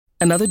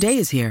Another day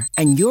is here,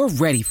 and you're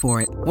ready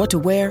for it. What to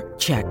wear?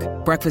 Check.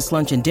 Breakfast,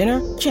 lunch, and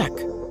dinner? Check.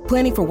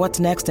 Planning for what's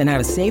next and how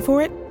to save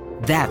for it?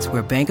 That's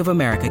where Bank of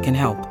America can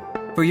help.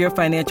 For your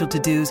financial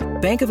to-dos,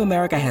 Bank of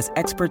America has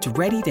experts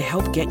ready to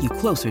help get you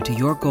closer to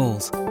your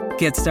goals.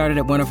 Get started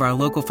at one of our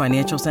local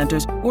financial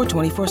centers or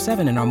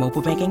 24/7 in our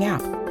mobile banking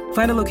app.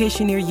 Find a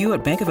location near you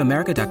at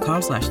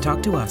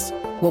bankofamerica.com/talktous.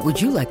 What would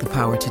you like the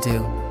power to do?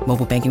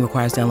 Mobile banking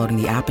requires downloading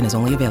the app and is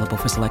only available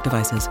for select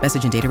devices.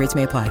 Message and data rates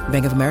may apply.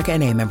 Bank of America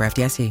N.A., member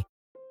FDIC.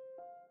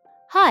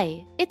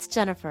 Hi, it's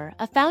Jennifer,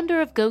 a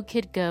founder of Go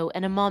Kid Go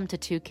and a mom to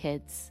 2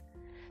 kids.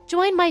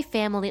 Join my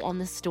family on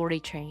the story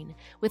train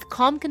with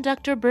calm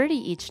conductor Birdie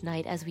each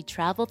night as we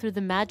travel through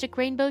the magic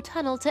rainbow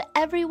tunnel to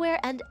everywhere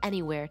and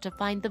anywhere to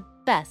find the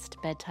best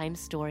bedtime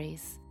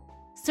stories.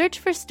 Search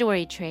for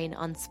Story Train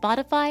on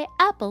Spotify,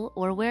 Apple,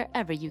 or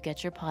wherever you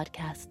get your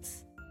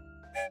podcasts.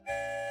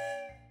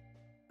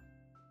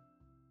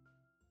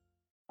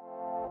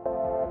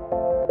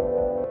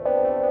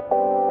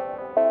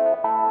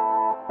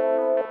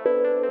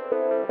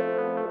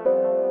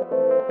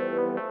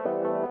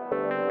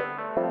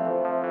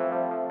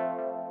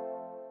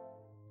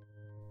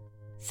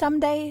 Some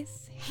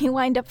days, you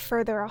wind up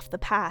further off the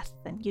path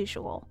than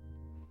usual.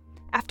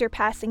 After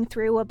passing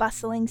through a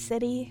bustling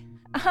city,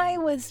 I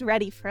was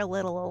ready for a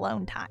little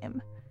alone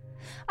time.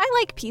 I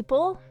like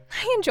people,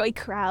 I enjoy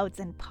crowds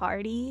and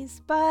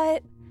parties,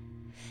 but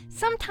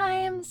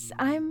sometimes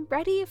I'm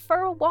ready for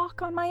a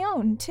walk on my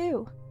own,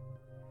 too.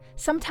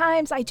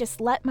 Sometimes I just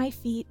let my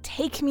feet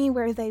take me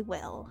where they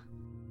will.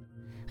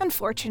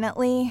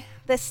 Unfortunately,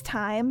 this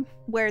time,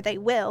 where they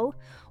will,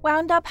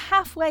 wound up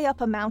halfway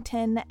up a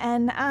mountain,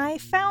 and I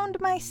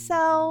found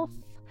myself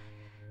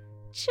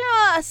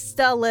just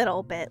a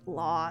little bit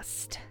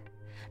lost.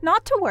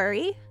 Not to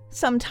worry,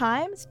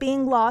 sometimes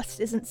being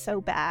lost isn't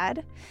so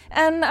bad,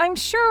 and I'm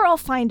sure I'll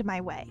find my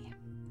way.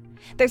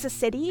 There's a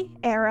city,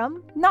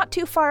 Aram, not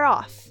too far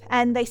off,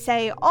 and they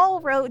say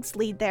all roads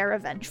lead there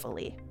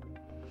eventually.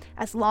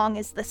 As long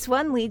as this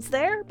one leads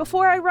there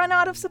before I run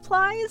out of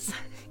supplies,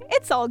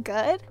 it's all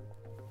good.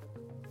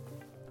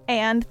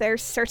 And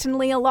there's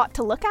certainly a lot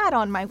to look at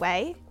on my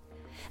way.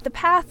 The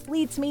path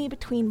leads me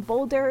between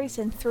boulders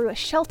and through a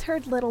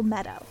sheltered little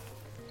meadow.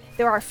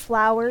 There are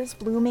flowers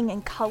blooming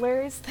in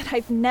colors that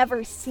I've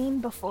never seen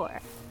before.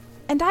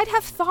 And I'd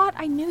have thought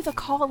I knew the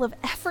call of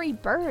every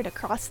bird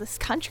across this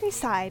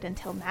countryside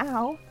until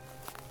now.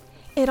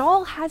 It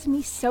all has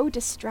me so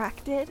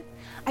distracted,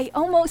 I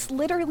almost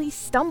literally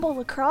stumble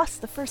across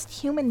the first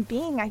human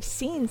being I've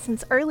seen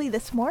since early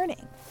this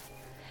morning.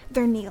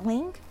 They're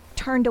kneeling,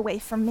 turned away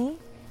from me,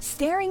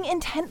 staring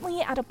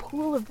intently at a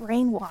pool of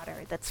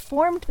rainwater that's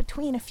formed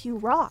between a few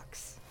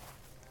rocks.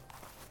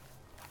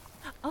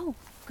 Oh,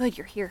 good,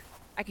 you're here.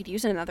 I could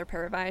use another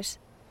pair of eyes.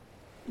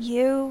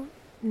 You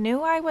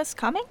knew I was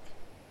coming?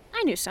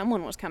 I knew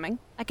someone was coming.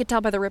 I could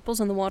tell by the ripples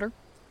in the water.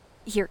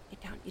 Here,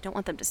 get down. You don't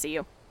want them to see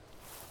you.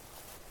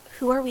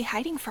 Who are we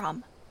hiding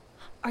from?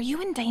 Are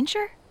you in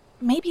danger?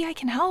 Maybe I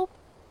can help.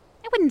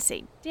 I wouldn't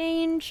say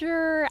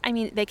danger. I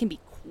mean, they can be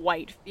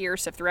quite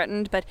fierce if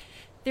threatened, but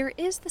there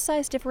is the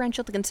size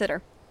differential to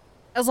consider.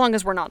 As long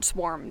as we're not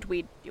swarmed,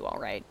 we'd do all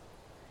right.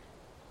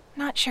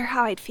 Not sure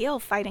how I'd feel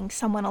fighting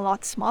someone a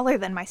lot smaller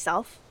than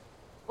myself.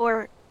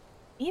 Or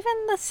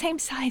even the same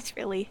size,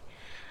 really.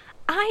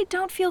 I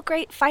don't feel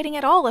great fighting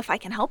at all if I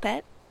can help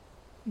it.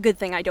 Good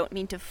thing I don't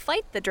mean to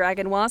fight the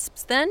dragon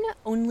wasps, then,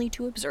 only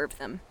to observe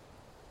them.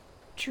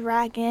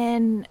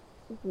 Dragon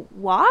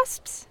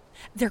wasps?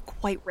 They're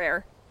quite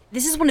rare.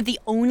 This is one of the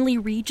only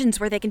regions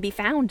where they can be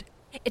found.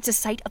 It's a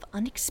site of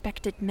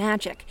unexpected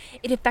magic.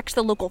 It affects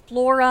the local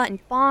flora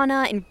and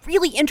fauna in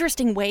really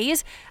interesting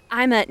ways.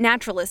 I'm a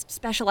naturalist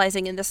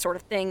specializing in this sort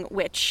of thing,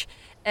 which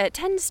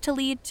tends to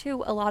lead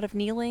to a lot of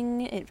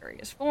kneeling in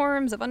various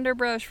forms of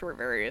underbrush for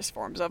various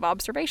forms of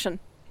observation.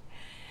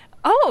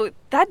 Oh,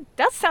 that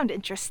does sound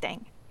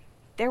interesting.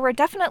 There were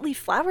definitely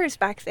flowers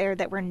back there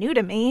that were new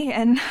to me,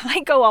 and I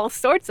go all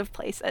sorts of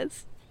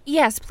places.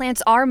 Yes,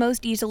 plants are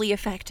most easily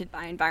affected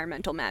by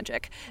environmental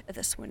magic.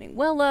 The swooning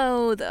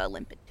willow, the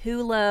limpid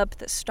tulip,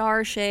 the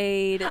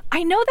starshade.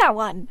 I know that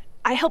one.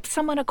 I helped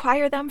someone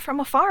acquire them from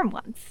a farm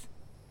once.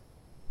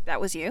 That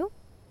was you?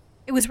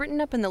 It was written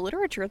up in the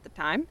literature at the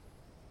time.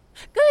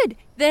 Good!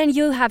 Then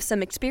you have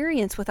some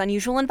experience with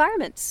unusual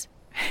environments.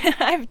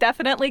 I've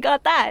definitely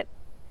got that.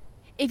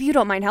 If you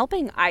don't mind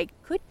helping, I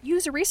could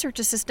use a research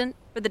assistant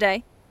for the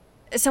day.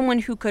 Someone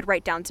who could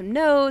write down some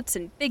notes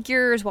and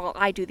figures while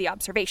I do the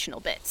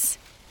observational bits.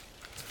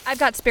 I've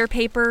got spare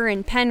paper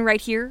and pen right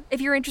here, if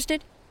you're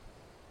interested.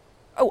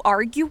 Oh,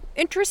 are you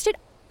interested?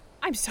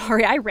 I'm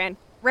sorry, I ran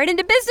right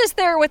into business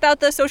there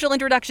without the social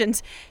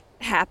introductions.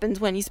 Happens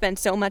when you spend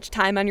so much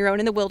time on your own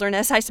in the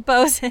wilderness, I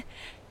suppose.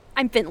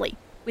 I'm Finley,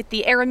 with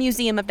the Aram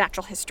Museum of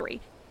Natural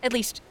History, at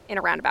least in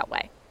a roundabout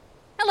way.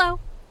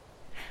 Hello.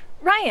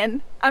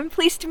 Ryan, I'm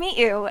pleased to meet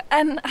you,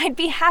 and I'd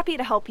be happy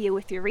to help you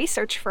with your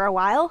research for a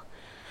while.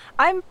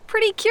 I'm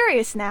pretty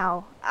curious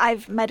now.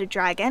 I've met a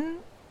dragon,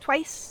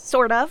 twice,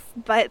 sort of,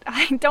 but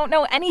I don't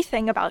know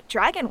anything about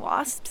dragon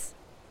wasps.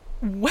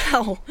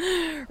 Well,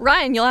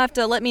 Ryan, you'll have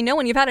to let me know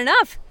when you've had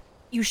enough.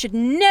 You should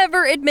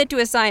never admit to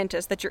a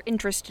scientist that you're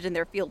interested in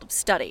their field of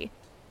study.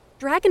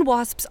 Dragon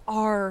wasps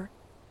are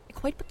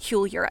quite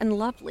peculiar and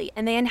lovely,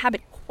 and they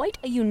inhabit quite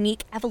a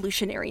unique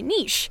evolutionary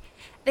niche.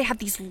 They have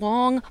these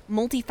long,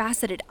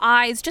 multifaceted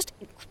eyes, just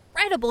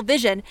incredible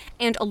vision,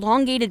 and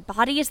elongated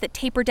bodies that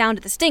taper down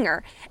to the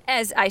stinger.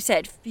 As I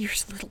said,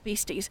 fierce little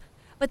beasties.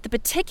 But the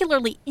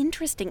particularly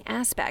interesting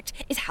aspect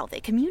is how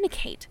they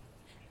communicate.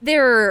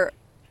 They're,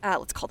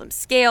 let's call them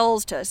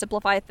scales to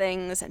simplify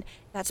things, and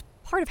that's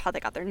part of how they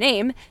got their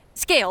name.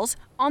 Scales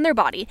on their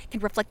body can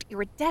reflect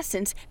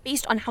iridescence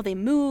based on how they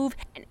move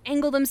and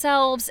angle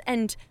themselves,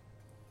 and,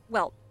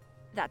 well,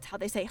 that's how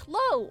they say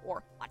hello,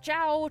 or watch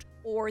out,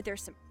 or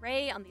there's some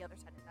prey on the other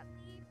side of that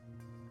leaf.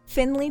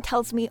 Finley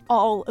tells me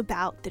all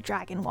about the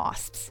dragon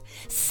wasps.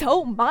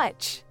 So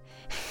much!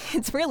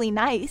 It's really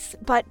nice,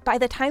 but by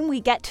the time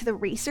we get to the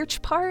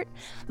research part,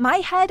 my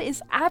head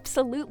is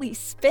absolutely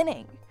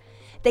spinning.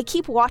 They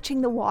keep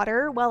watching the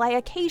water while I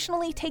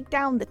occasionally take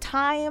down the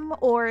time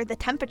or the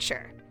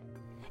temperature.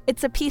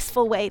 It's a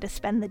peaceful way to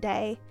spend the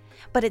day,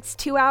 but it's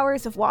 2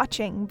 hours of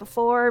watching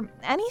before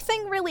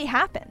anything really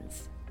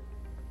happens.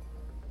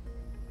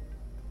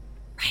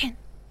 Ryan,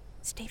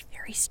 stay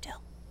very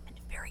still and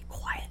very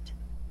quiet.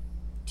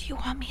 Do you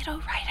want me to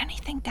write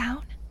anything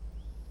down?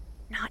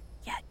 Not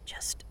yet,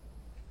 just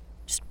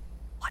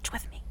watch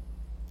with me.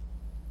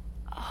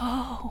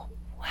 Oh,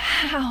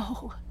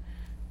 wow.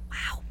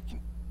 Wow,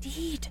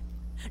 indeed.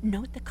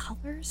 Note the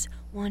colors,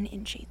 one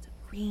in shades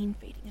of green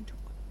fading into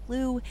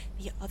blue,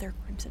 the other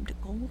crimson to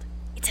gold.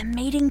 It's a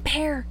mating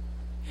pair.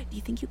 Do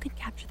you think you can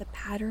capture the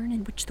pattern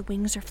in which the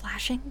wings are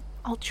flashing?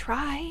 I'll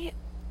try.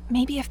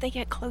 Maybe if they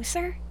get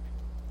closer?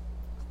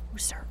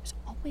 Closer is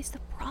always the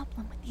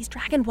problem with these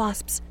dragon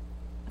wasps.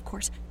 Of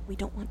course, we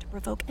don't want to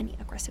provoke any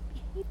aggressive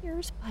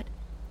behaviors, but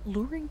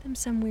luring them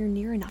somewhere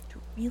near enough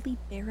to really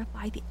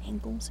verify the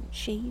angles and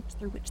shades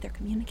through which they're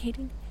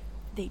communicating.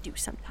 They do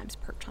sometimes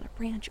perch on a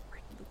branch or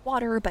in the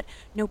water, but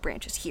no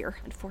branches here,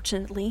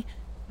 unfortunately.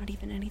 Not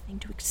even anything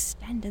to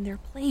extend in their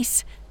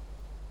place.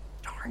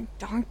 Darn,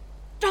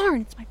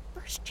 it's my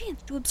first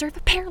chance to observe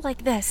a pair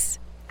like this.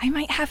 I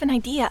might have an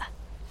idea.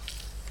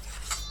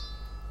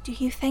 Do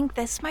you think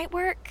this might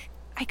work?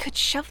 I could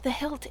shove the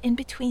hilt in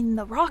between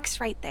the rocks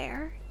right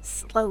there,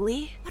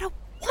 slowly. What a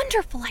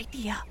wonderful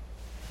idea!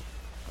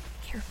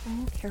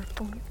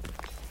 Careful.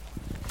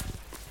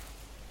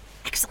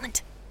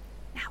 Excellent.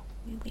 Now,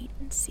 we wait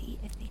and see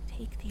if they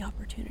take the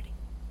opportunity.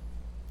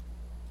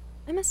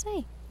 I must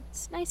say,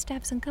 it's nice to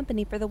have some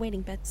company for the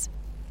waiting bits.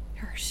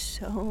 There are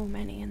so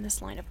many in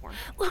this line of work.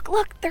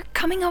 Look, they're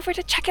coming over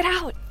to check it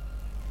out.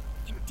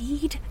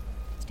 Indeed.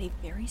 Stay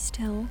very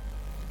still.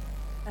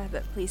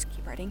 But please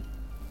keep writing.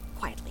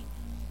 Quietly.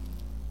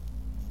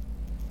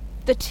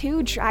 The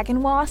 2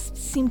 dragon wasps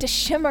seem to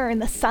shimmer in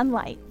the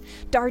sunlight,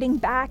 darting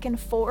back and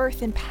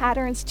forth in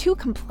patterns too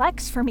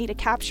complex for me to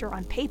capture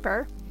on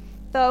paper.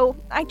 Though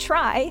I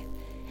try,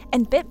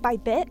 and bit by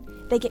bit,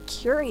 they get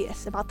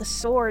curious about the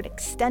sword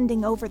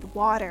extending over the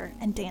water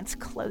and dance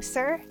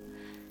closer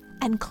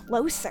and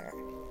closer.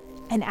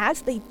 And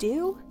as they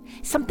do,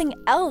 something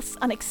else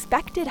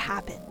unexpected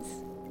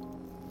happens.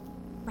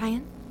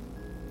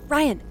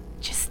 Ryan!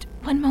 Just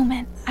one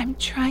moment. I'm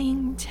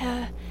trying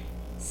to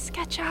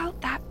sketch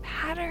out that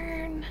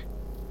pattern.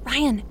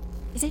 Ryan,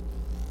 is it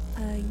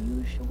a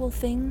usual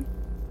thing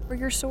for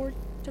your sword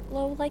to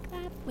glow like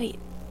that? Wait,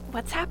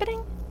 what's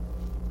happening?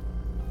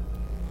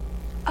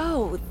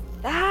 Oh,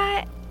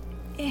 that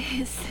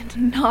is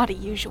not a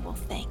usual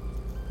thing.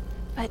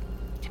 But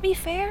to be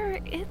fair,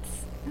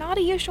 it's not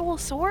a usual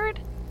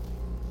sword.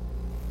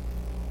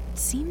 It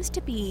seems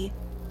to be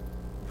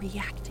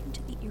reacting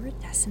to the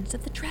iridescence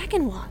of the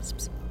dragon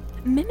wasps,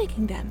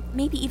 mimicking them,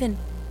 maybe even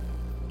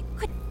it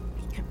could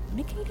be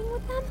communicating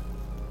with them?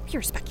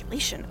 Pure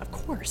speculation, of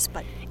course,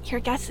 but your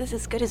guess is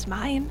as good as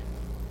mine.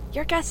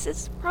 Your guess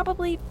is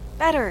probably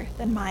better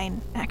than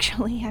mine,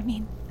 actually. I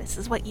mean, this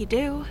is what you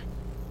do.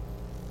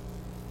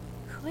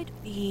 Could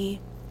be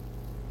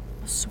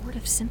a sort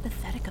of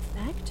sympathetic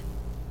effect.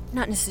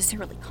 Not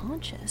necessarily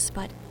conscious,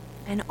 but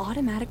an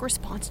automatic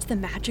response to the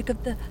magic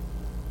of the...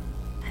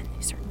 And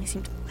they certainly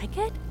seem to like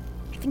it.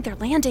 I think they're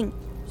landing.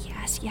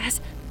 Yes.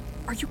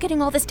 Are you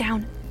getting all this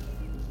down?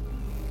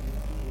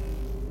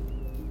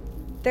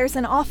 There's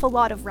an awful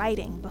lot of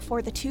writing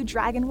before the 2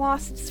 dragon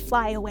wasps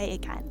fly away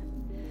again.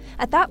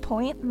 At that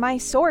point, my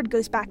sword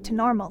goes back to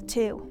normal,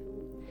 too.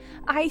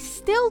 I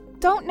still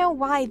don't know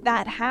why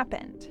that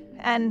happened,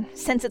 and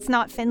since it's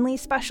not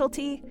Finley's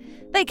specialty,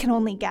 they can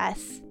only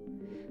guess.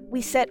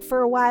 We sit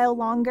for a while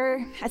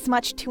longer, as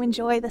much to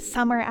enjoy the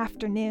summer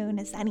afternoon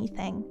as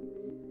anything.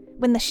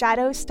 When the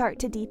shadows start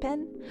to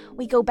deepen,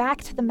 we go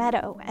back to the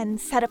meadow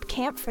and set up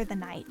camp for the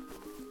night.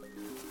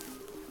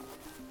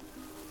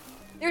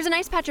 There's a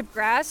nice patch of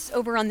grass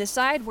over on this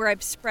side where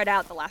I've spread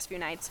out the last few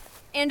nights,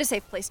 and a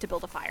safe place to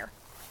build a fire.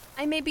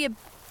 I may be a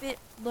bit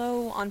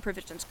low on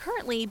provisions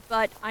currently,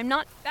 but I'm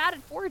not bad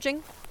at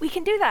foraging. We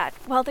can do that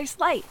while there's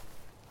light.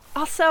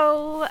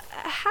 Also,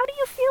 how do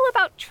you feel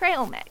about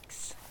trail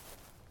mix?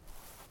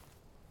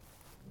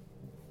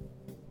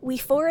 We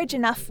forage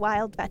enough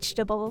wild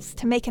vegetables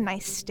to make a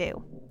nice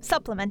stew,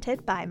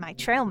 supplemented by my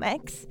trail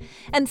mix,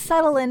 and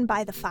settle in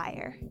by the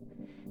fire.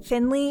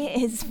 Finley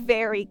is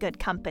very good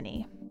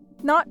company.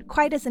 Not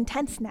quite as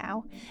intense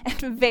now, and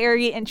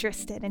very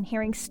interested in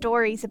hearing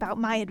stories about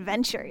my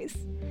adventures.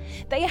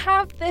 They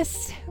have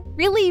this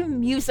really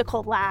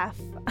musical laugh.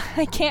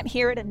 I can't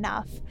hear it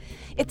enough.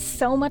 It's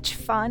so much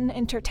fun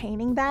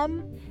entertaining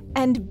them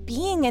and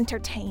being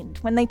entertained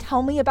when they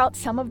tell me about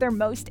some of their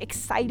most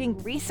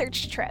exciting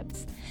research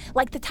trips,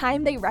 like the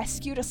time they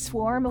rescued a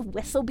swarm of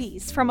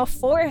whistlebees from a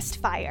forest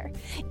fire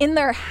in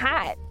their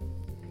hat.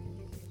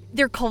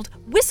 They're called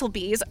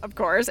whistlebees, of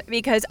course,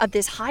 because of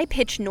this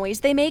high-pitched noise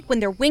they make when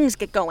their wings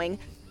get going.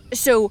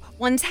 So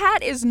one's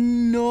hat is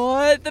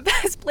not the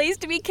best place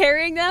to be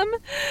carrying them.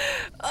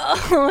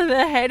 Oh,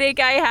 the headache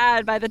I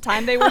had by the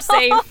time they were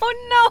safe.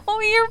 Oh no,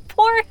 your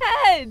poor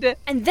head!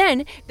 And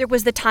then there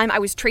was the time I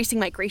was tracing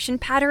migration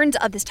patterns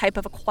of this type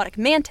of aquatic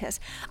mantis.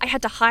 I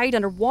had to hide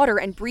underwater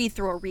and breathe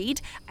through a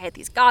reed. I had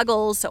these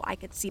goggles so I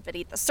could see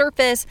beneath the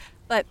surface,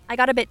 but I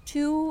got a bit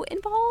too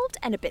involved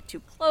and a bit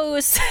too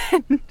close.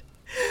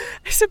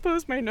 I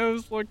suppose my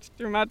nose looked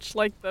too much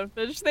like the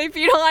fish they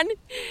feed on.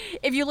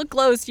 If you look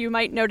close, you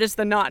might notice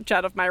the notch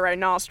out of my right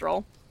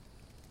nostril.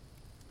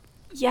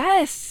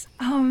 Yes,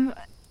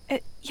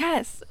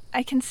 yes,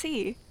 I can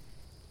see.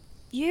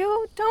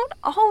 You don't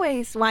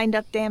always wind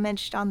up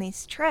damaged on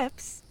these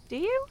trips, do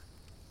you?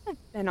 I've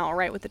been all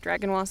right with the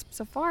dragon wasp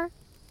so far.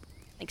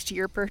 Thanks to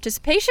your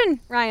participation,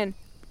 Ryan.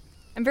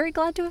 I'm very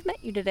glad to have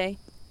met you today.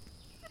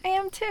 I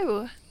am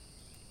too.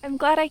 I'm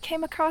glad I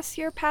came across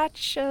your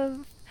patch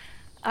of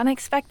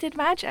unexpected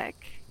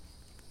magic.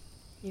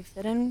 You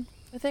fit in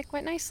with it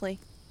quite nicely.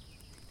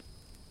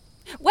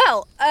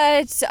 Well,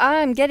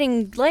 I'm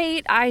getting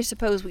late. I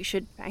suppose we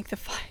should bank the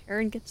fire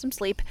and get some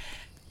sleep.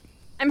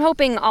 I'm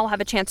hoping I'll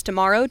have a chance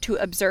tomorrow to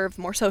observe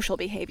more social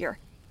behavior.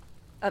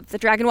 Of the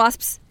dragon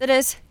wasps, that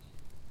is.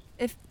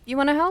 If you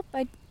want to help,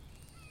 I'd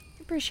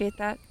appreciate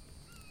that.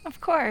 Of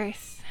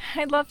course.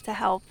 I'd love to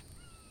help.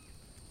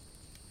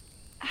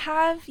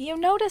 Have you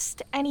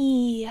noticed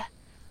any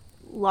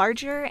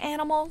larger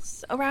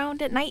animals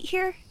around at night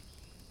here?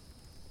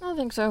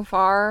 Nothing so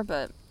far,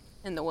 but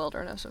in the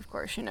wilderness, of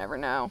course, you never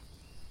know.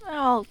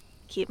 I'll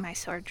keep my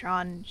sword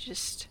drawn,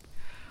 just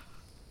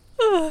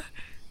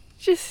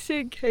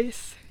in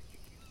case.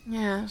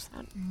 Yes,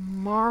 that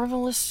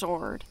marvelous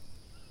sword.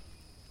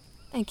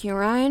 Thank you,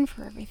 Ryan,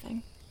 for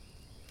everything.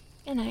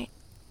 Good night.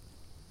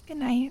 Good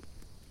night,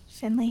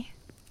 Finley.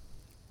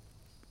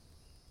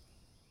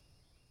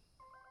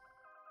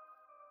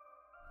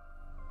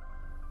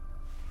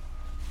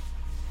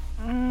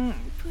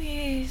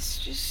 Please,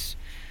 just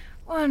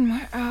one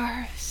more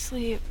hour of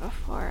sleep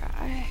before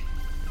I...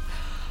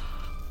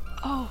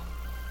 Oh,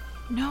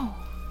 no.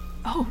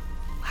 Oh,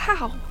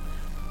 how?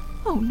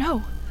 Oh,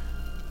 no.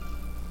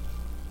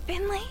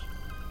 Finley?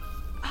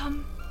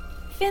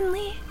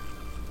 Finley?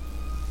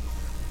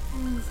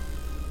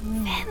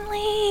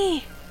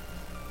 Finley!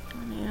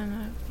 Oh, man,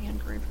 I'd be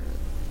hungry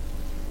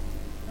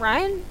for...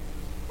 Ryan?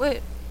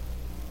 Wait.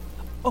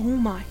 Oh,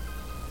 my.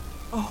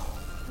 Oh,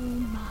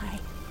 my.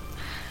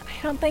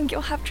 I don't think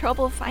you'll have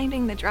trouble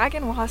finding the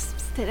dragon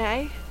wasps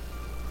today.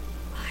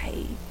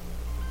 I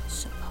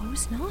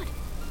suppose not.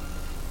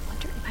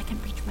 Wonder if I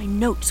can reach my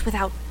notes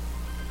without...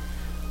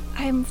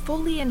 I'm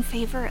fully in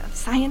favor of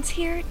science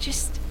here,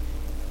 just...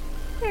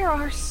 There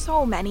are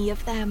so many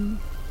of them.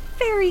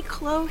 Very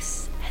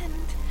close, and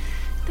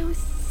those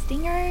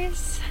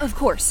stingers... Of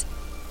course.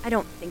 I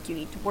don't think you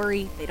need to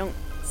worry. They don't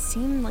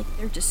seem like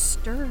they're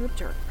disturbed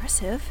or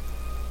aggressive.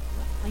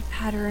 The light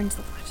patterns,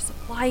 the flashes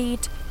of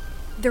light...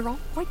 They're all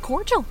quite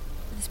cordial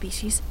for the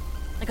species,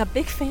 like a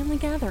big family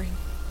gathering.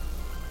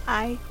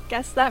 I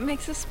guess that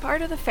makes us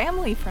part of the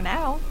family for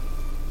now.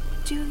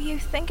 Do you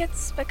think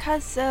it's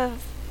because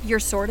of... Your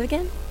sword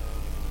again?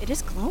 It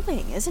is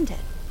glowing, isn't it?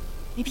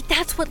 Maybe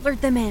that's what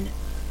lured them in.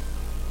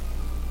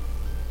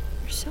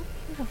 They're so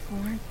beautiful,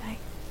 aren't they?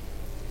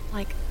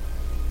 Like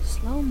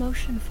slow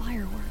motion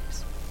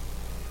fireworks.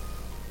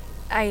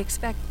 I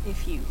expect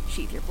if you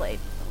sheath your blade,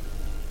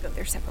 they'll go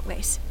their separate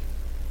ways.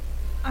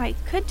 I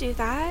could do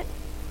that,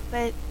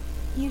 but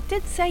you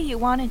did say you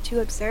wanted to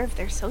observe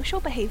their social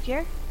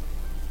behavior.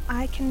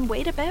 I can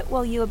wait a bit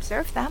while you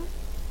observe them.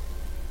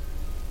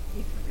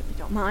 You really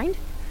don't mind?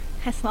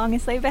 As long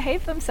as they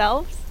behave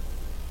themselves.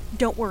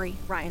 Don't worry,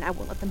 Ryan, I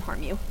won't let them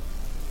harm you.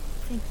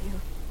 Thank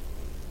you.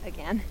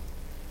 Again.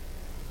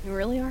 You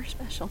really are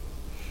special.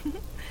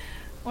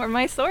 Or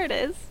my sword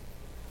is.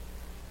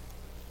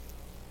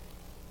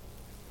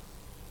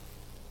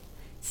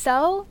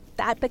 So,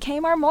 that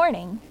became our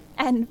morning.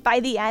 And by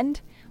the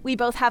end, we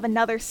both have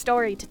another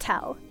story to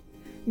tell.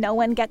 No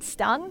one gets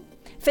stung.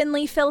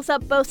 Finley fills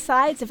up both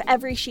sides of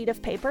every sheet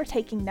of paper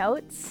taking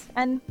notes.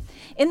 And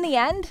in the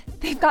end,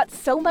 they've got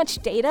so much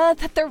data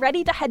that they're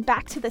ready to head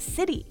back to the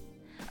city.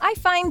 I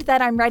find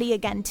that I'm ready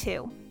again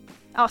too.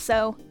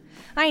 Also,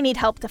 I need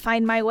help to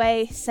find my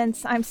way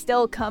since I'm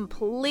still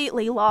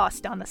completely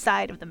lost on the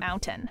side of the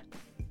mountain.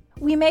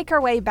 We make our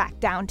way back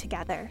down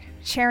together,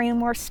 sharing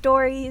more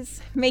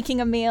stories,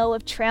 making a meal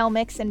of trail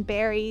mix and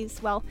berries,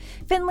 while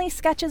Finley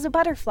sketches a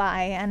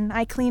butterfly and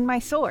I clean my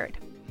sword.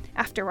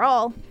 After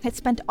all, it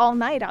spent all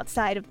night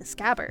outside of the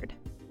scabbard.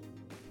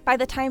 By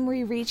the time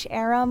we reach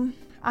Aram,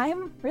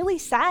 I'm really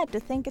sad to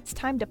think it's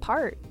time to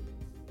part.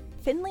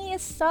 Finley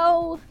is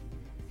so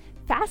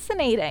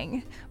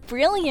fascinating,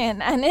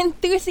 brilliant, and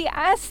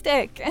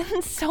enthusiastic,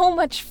 and so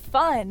much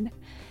fun.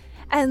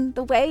 And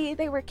the way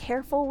they were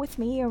careful with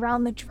me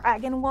around the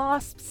dragon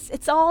wasps,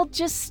 it's all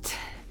just...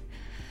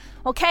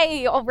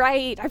 Okay, all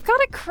right, I've got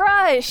a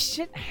crush.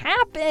 It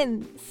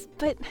happens.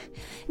 But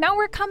now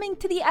we're coming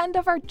to the end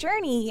of our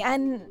journey,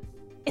 and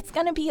it's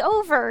gonna be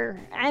over,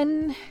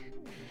 and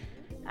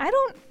I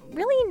don't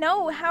really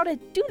know how to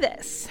do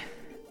this.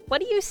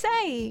 What do you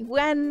say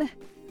when...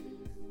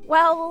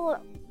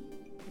 Well,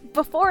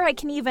 before I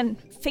can even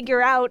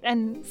figure out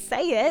and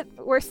say it,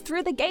 we're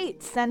through the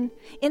gates and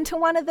into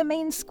one of the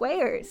main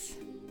squares.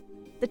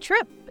 The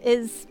trip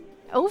is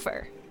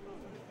over.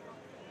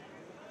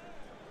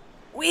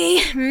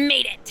 We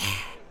made it.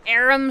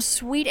 Aram,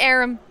 sweet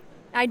Aram.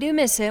 I do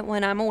miss it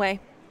when I'm away.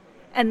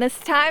 And this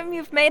time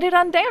you've made it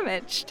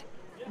undamaged.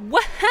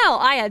 Well,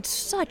 I had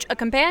such a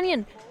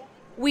companion.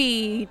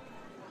 We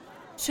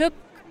took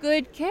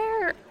good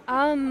care,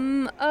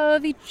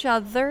 of each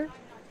other.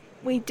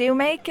 We do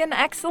make an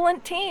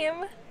excellent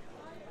team.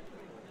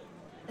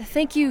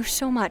 Thank you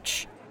so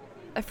much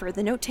for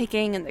the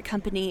note-taking and the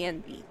company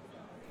and the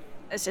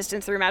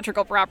assistance through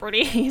magical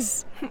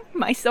properties.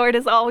 My sword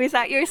is always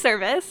at your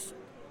service.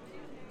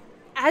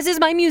 As is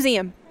my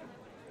museum.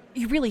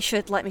 You really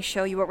should let me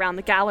show you around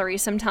the gallery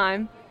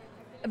sometime.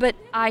 But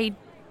I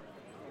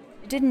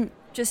didn't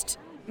just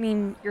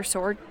mean your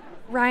sword,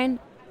 Ryan.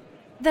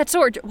 That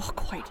sword, well,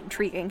 quite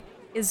intriguing,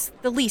 is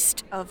the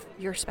least of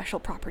your special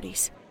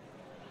properties.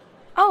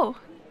 Oh.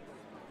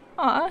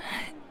 Aw.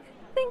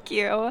 Thank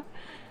you.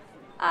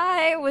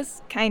 I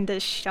was kinda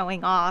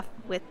showing off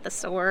with the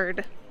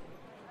sword.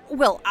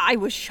 Well, I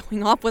was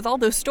showing off with all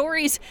those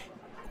stories.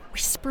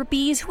 Whisper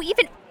bees, who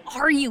even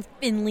are you,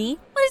 Finley?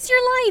 What is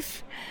your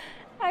life?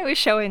 I was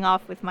showing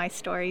off with my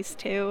stories,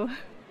 too.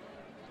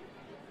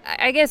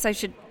 I guess I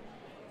should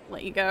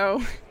let you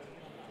go.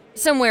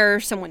 Somewhere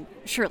someone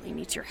surely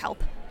needs your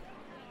help.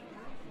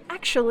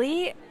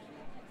 Actually,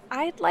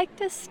 I'd like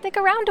to stick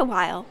around a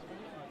while.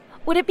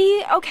 Would it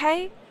be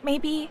okay,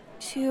 maybe,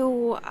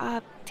 to,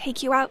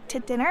 take you out to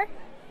dinner?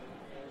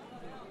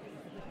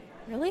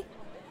 Really?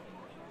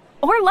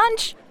 Or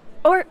lunch,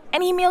 or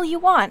any meal you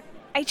want.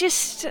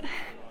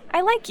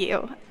 I like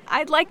you.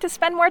 I'd like to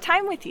spend more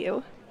time with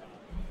you.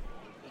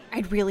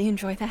 I'd really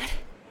enjoy that.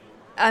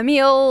 A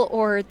meal,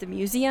 or the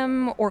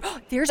museum, or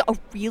there's a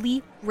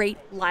really great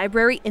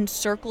library in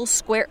Circle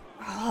Square.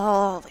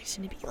 Oh,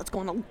 listen to me, let's go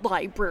on a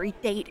library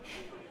date.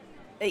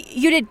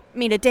 You did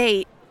mean a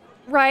date,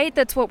 right?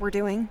 That's what we're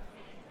doing.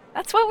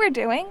 That's what we're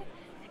doing.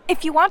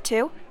 If you want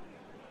to.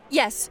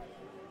 Yes,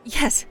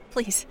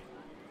 please.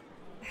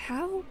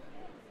 How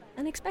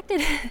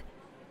unexpected.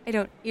 I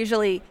don't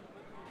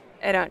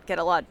get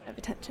a lot of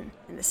attention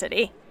in the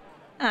city.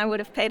 I would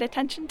have paid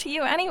attention to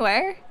you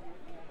anywhere.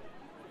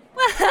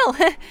 Well,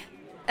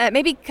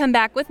 maybe come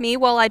back with me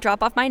while I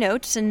drop off my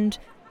notes and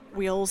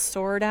we'll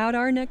sort out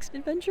our next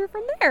adventure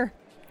from there.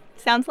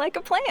 Sounds like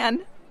a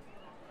plan.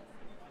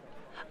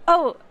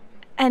 Oh,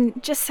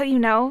 and just so you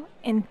know,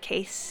 in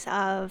case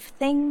of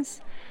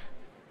things,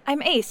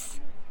 I'm Ace.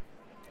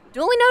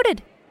 Duly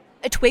noted.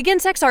 Twig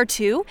insects are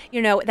too.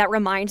 You know, that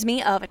reminds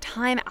me of a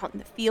time out in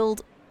the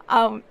field.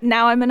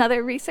 Now I'm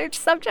another research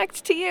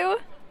subject to you?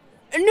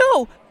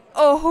 No!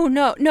 Oh,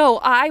 no.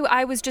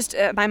 I was just,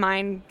 my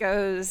mind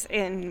goes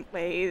in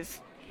ways,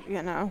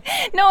 you know.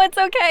 No, it's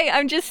okay.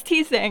 I'm just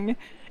teasing.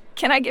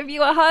 Can I give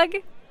you a hug?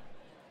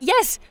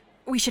 Yes,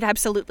 we should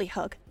absolutely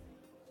hug.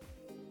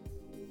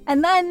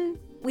 And then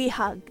we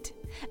hugged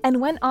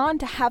and went on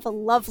to have a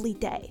lovely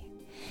day.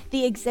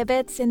 The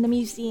exhibits in the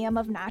Museum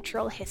of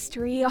Natural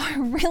History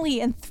are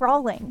really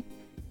enthralling.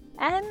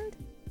 And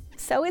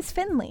so is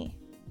Finley.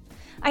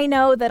 I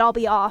know that I'll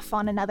be off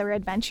on another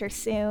adventure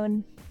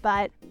soon,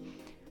 but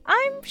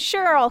I'm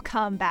sure I'll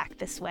come back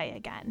this way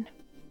again.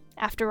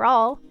 After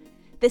all,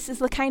 this is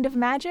the kind of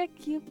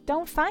magic you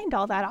don't find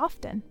all that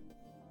often.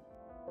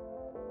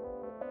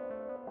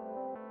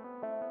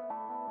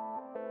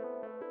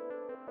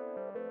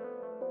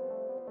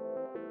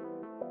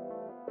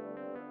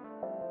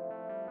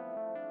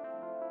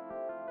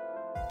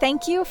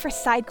 Thank you for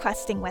side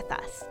questing with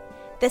us.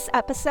 This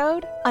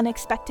episode,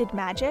 Unexpected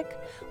Magic,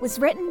 was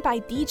written by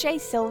DJ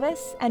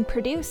Silvis and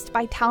produced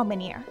by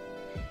Talmanier.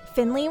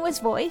 Finley was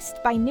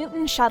voiced by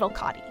Newton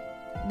Shuttlecotty.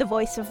 The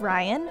voice of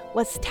Ryan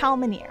was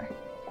Talmanier.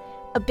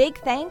 A big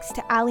thanks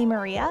to Ali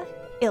Maria,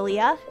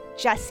 Ilya,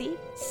 Jesse,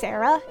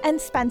 Sarah,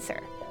 and Spencer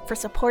for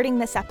supporting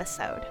this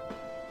episode.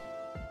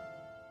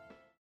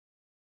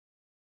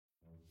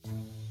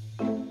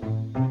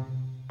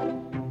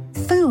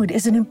 Food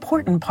is an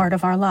important part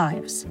of our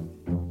lives.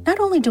 Not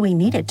only do we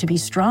need it to be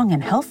strong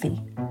and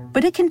healthy,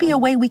 but it can be a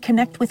way we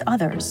connect with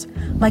others,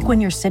 like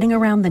when you're sitting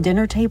around the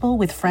dinner table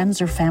with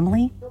friends or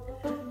family.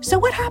 So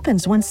what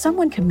happens when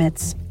someone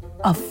commits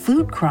a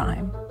food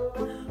crime?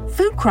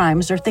 Food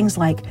crimes are things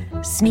like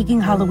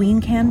sneaking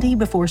Halloween candy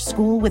before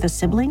school with a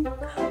sibling,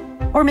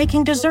 or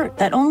making dessert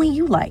that only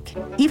you like,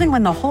 even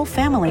when the whole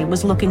family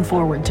was looking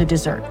forward to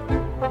dessert.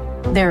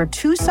 There are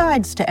two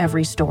sides to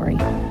every story,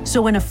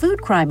 so when a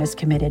food crime is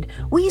committed,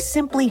 we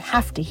simply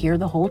have to hear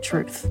the whole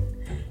truth.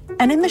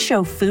 And in the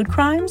show Food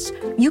Crimes,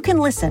 you can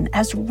listen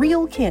as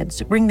real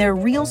kids bring their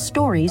real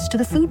stories to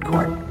the food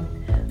court.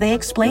 They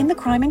explain the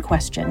crime in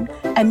question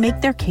and make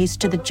their case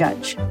to the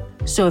judge.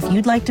 So if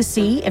you'd like to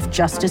see if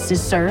justice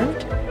is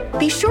served,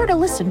 be sure to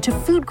listen to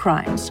Food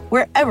Crimes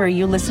wherever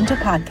you listen to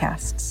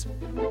podcasts.